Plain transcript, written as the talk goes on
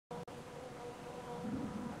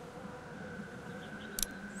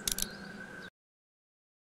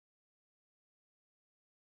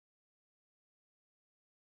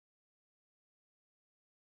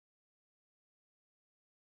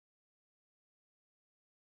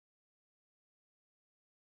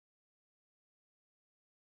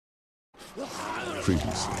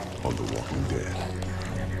Previously on The Walking Dead.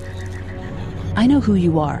 I know who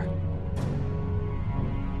you are.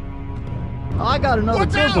 I got another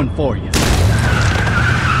good one for you.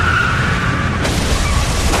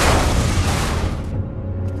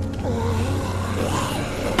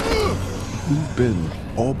 You've been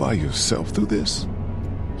all by yourself through this?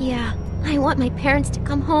 Yeah, I want my parents to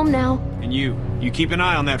come home now. And you keep an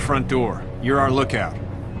eye on that front door. You're our lookout.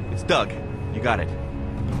 It's Doug. You got it.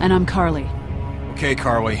 And I'm Carly. Okay,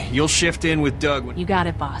 Carly, you'll shift in with Doug when... You got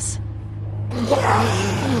it, boss.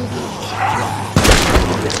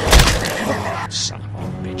 Son of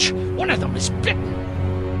a bitch. One of them is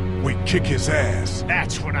bitten. We kick his ass.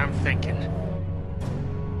 That's what I'm thinking.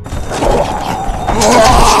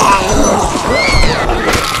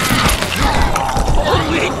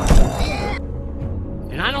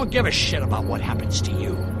 And I don't give a shit about what happens to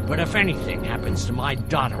you. But if anything happens to my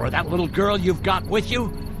daughter or that little girl you've got with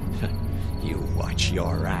you, you watch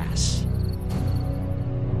your ass.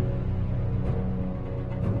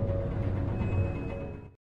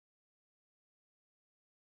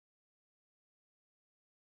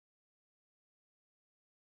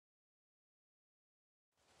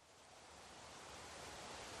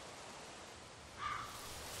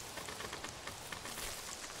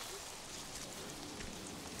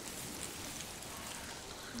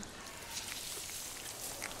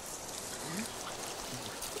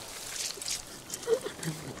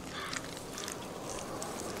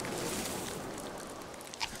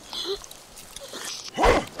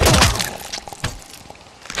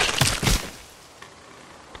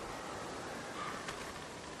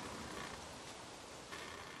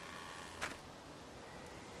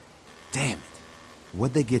 Damn it.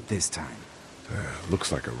 What'd they get this time?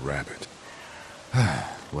 Looks like a rabbit.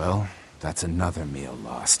 Well, that's another meal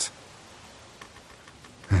lost.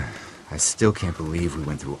 I still can't believe we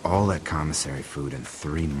went through all that commissary food in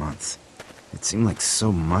 3 months. It seemed like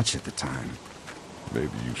so much at the time.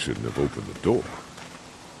 Maybe you shouldn't have opened the door.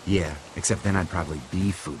 Yeah, except then I'd probably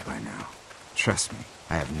be food by now. Trust me,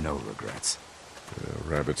 I have no regrets.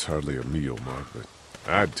 Rabbit's hardly a meal, Mark, but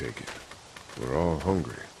I'd take it. We're all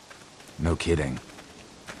hungry. No kidding.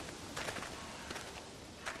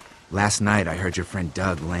 Last night I heard your friend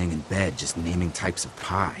Doug laying in bed just naming types of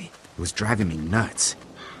pie. It was driving me nuts.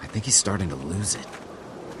 I think he's starting to lose it.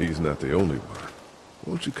 He's not the only one.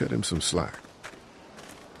 Won't you cut him some slack?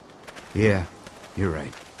 Yeah, you're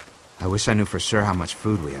right. I wish I knew for sure how much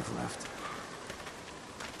food we have left.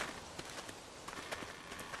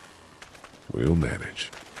 We'll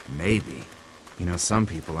manage. Maybe. You know, some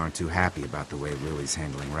people aren't too happy about the way Lily's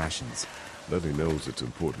handling rations. Letty knows it's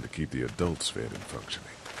important to keep the adults fed and functioning.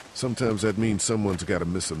 Sometimes that means someone's got to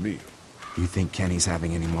miss a meal. You think Kenny's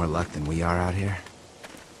having any more luck than we are out here?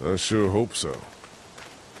 I sure hope so.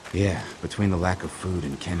 Yeah, between the lack of food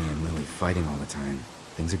and Kenny and Lily fighting all the time,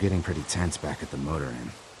 things are getting pretty tense back at the motor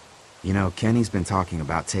inn. You know, Kenny's been talking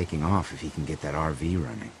about taking off if he can get that RV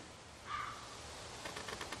running.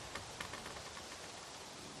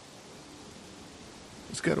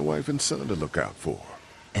 He's got a wife and son to look out for.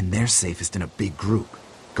 And they're safest in a big group.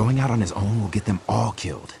 Going out on his own will get them all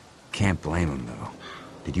killed. Can't blame him, though.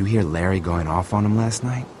 Did you hear Larry going off on him last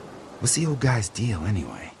night? What's the old guy's deal,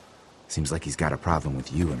 anyway? Seems like he's got a problem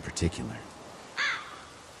with you in particular.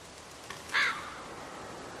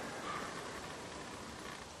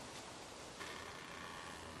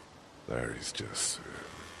 Larry's just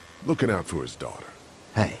looking out for his daughter.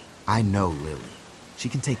 Hey, I know Lily. She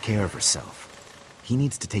can take care of herself. He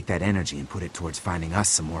needs to take that energy and put it towards finding us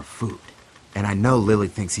some more food. And I know Lily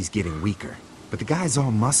thinks he's getting weaker, but the guy's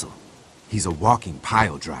all muscle. He's a walking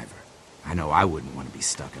pile driver. I know I wouldn't want to be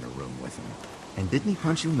stuck in a room with him. And didn't he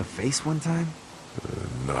punch you in the face one time?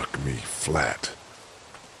 Knock me flat.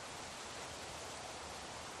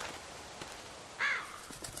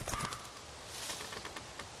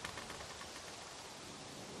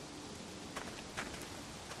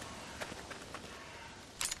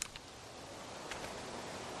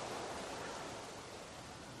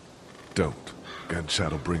 Don't.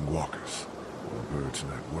 Gunshot'll bring walkers. One bird's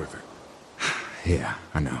not worth it. Yeah,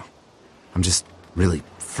 I know. I'm just really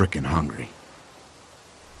frickin' hungry.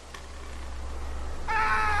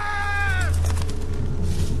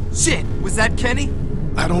 Shit! Was that Kenny?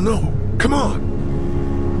 I don't know. Come on!